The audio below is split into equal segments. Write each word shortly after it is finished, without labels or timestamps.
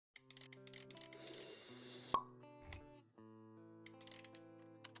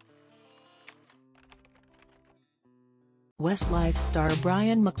Westlife star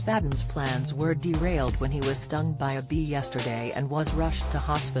Brian McFadden's plans were derailed when he was stung by a bee yesterday and was rushed to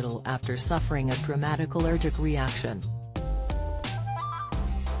hospital after suffering a dramatic allergic reaction.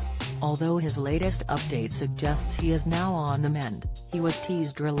 Although his latest update suggests he is now on the mend, he was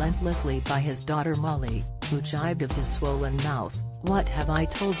teased relentlessly by his daughter Molly, who jibed of his swollen mouth. "What have I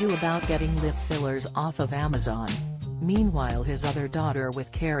told you about getting lip fillers off of Amazon?" Meanwhile, his other daughter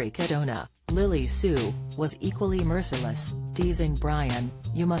with Carrie Cadona, Lily Sue, was equally merciless, teasing Brian,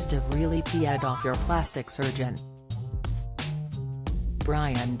 "You must have really peed off your plastic surgeon."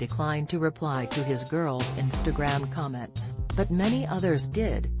 Brian declined to reply to his girls' Instagram comments, but many others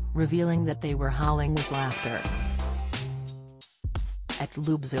did, revealing that they were howling with laughter. At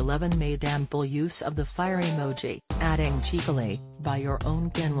Lubes11 made ample use of the fire emoji, adding cheekily, "By your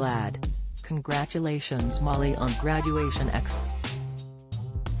own kin lad. Congratulations Molly on graduation X."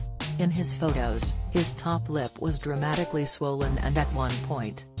 In his photos, his top lip was dramatically swollen and at one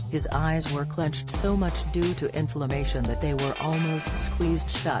point, his eyes were clenched so much due to inflammation that they were almost squeezed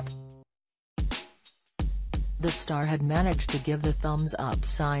shut. The star had managed to give the thumbs up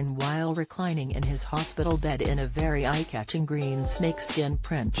sign while reclining in his hospital bed in a very eye-catching green snakeskin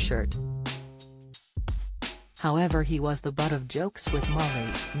print shirt. However, he was the butt of jokes with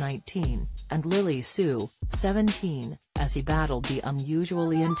Molly, 19, and Lily Sue, 17, as he battled the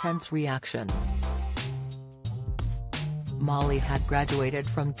unusually intense reaction. Molly had graduated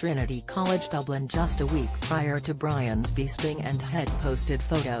from Trinity College Dublin just a week prior to Brian's bee sting and had posted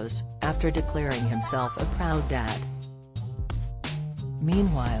photos, after declaring himself a proud dad.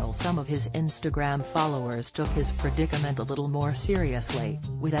 Meanwhile, some of his Instagram followers took his predicament a little more seriously,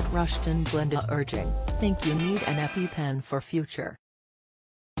 with at Rushton Glinda urging, "Think you need an EpiPen for future?"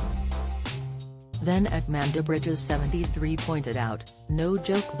 Then at Manda Bridges 73 pointed out, "No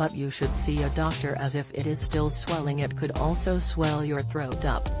joke, but you should see a doctor, as if it is still swelling it could also swell your throat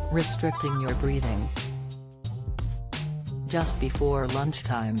up, restricting your breathing." Just before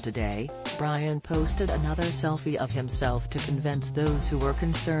lunchtime today, Brian posted another selfie of himself to convince those who were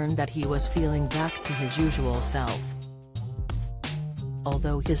concerned that he was feeling back to his usual self.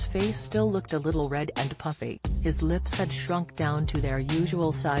 Although his face still looked a little red and puffy, his lips had shrunk down to their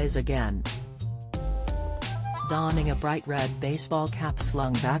usual size again. Donning a bright red baseball cap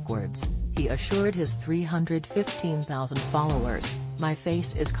slung backwards, he assured his 315,000 followers, "My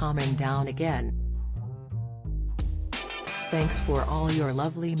face is calming down again. Thanks for all your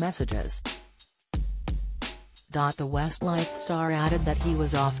lovely messages." The Westlife star added that he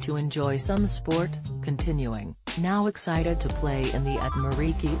was off to enjoy some sport, continuing, "Now excited to play in the at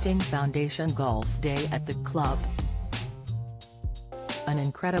Marie Keating Foundation Golf Day at the club. An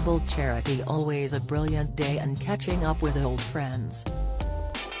incredible charity, always a brilliant day and catching up with old friends."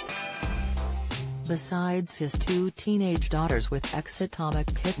 Besides his two teenage daughters with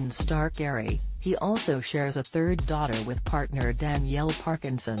ex-Atomic Kitten star Gary, he also shares a third daughter with partner Danielle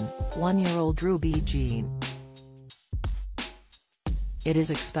Parkinson, 1-year-old Ruby Jean. It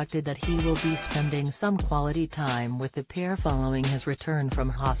is expected that he will be spending some quality time with the pair following his return from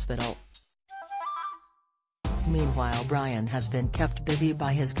hospital. Meanwhile, Brian has been kept busy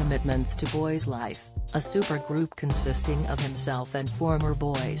by his commitments to Westlife, a supergroup consisting of himself and former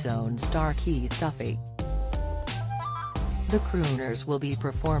Boyzone star Keith Duffy. The crooners will be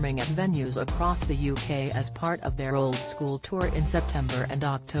performing at venues across the UK as part of their old school tour in September and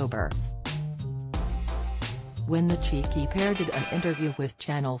October. When the cheeky pair did an interview with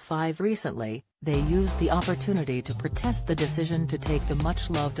Channel 5 recently, they used the opportunity to protest the decision to take the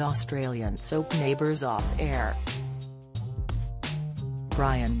much-loved Australian soap Neighbours off air.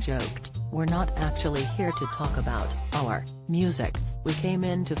 Brian joked, "We're not actually here to talk about our music, we came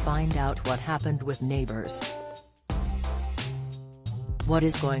in to find out what happened with Neighbours. What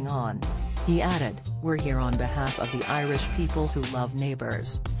is going on?" He added, "We're here on behalf of the Irish people who love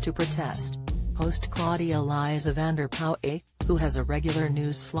Neighbours, to protest." Host Claudia Liza Vanderpauw, who has a regular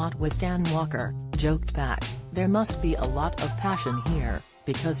news slot with Dan Walker, joked back, "There must be a lot of passion here,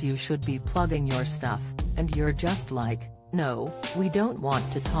 because you should be plugging your stuff, and you're just like, no, we don't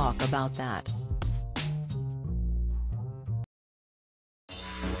want to talk about that."